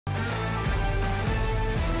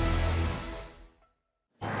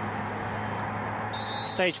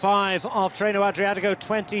Stage 5 of Tirreno-Adriatico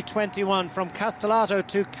 2021 from Castellalto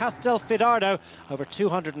to Castelfidardo, over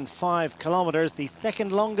 205 kilometres, the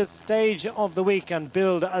second longest stage of the week and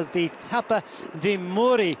billed as the tappa di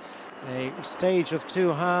muri, a stage of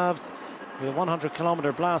two halves with a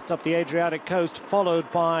 100-kilometre blast up the Adriatic coast,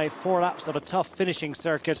 followed by 4 laps of a tough finishing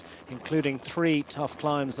circuit, including 3 tough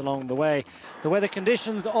climbs along the way. The weather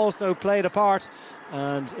conditions also played a part,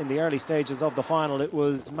 and in the early stages of the final, it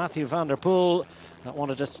was Mathieu van der Poel that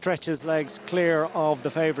wanted to stretch his legs clear of the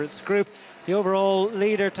favourites group. The overall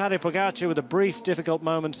leader, Tadej Pogačar, with a brief difficult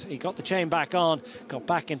moment. He got the chain back on, got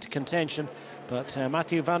back into contention, but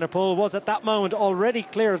Mathieu van der Poel was at that moment already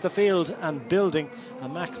clear of the field and building a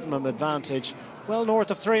maximum advantage, well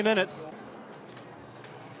north of 3 minutes.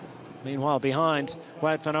 Meanwhile, behind,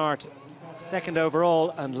 Wout van Aert, second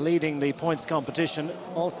overall and leading the points competition,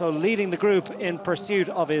 also leading the group in pursuit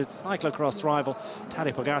of his cyclocross rival.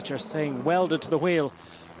 Tadej Pogačar staying welded to the wheel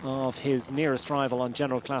of his nearest rival on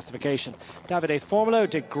general classification. Davide Formolo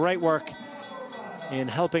did great work in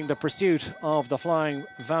helping the pursuit of the flying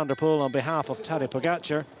Van der Poel on behalf of Tadej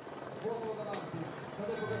Pogačar.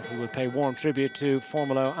 He would pay warm tribute to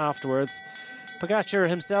Formolo afterwards. Pogačar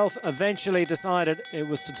himself eventually decided it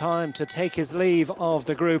was time to take his leave of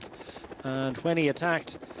the group, and when he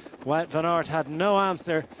attacked, Wout van Aert had no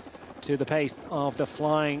answer to the pace of the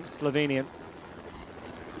flying Slovenian.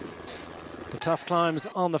 The tough climbs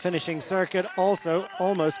on the finishing circuit also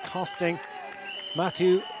almost costing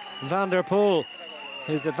Mathieu van der Poel.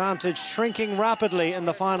 His advantage shrinking rapidly in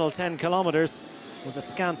the final 10 kilometres, was a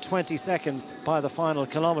scant 20 seconds by the final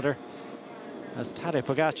kilometre, as Tadej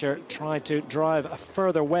Pogačar tried to drive a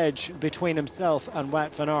further wedge between himself and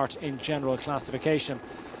Wout van Aert in general classification.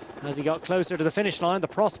 As he got closer to the finish line, the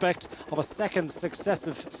prospect of a second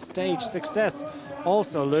successive stage success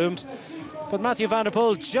also loomed. But Mathieu van der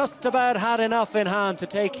Poel just about had enough in hand to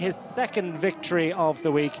take his second victory of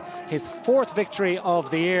the week, his 4th victory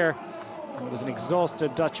of the year. And it was an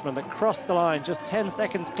exhausted Dutchman that crossed the line, just 10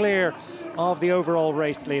 seconds clear of the overall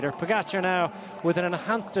race leader. Pogačar now with an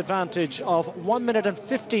enhanced advantage of 1 minute and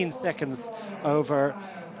 15 seconds over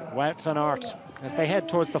Wout van Aert as they head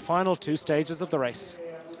towards the final 2 stages of the race.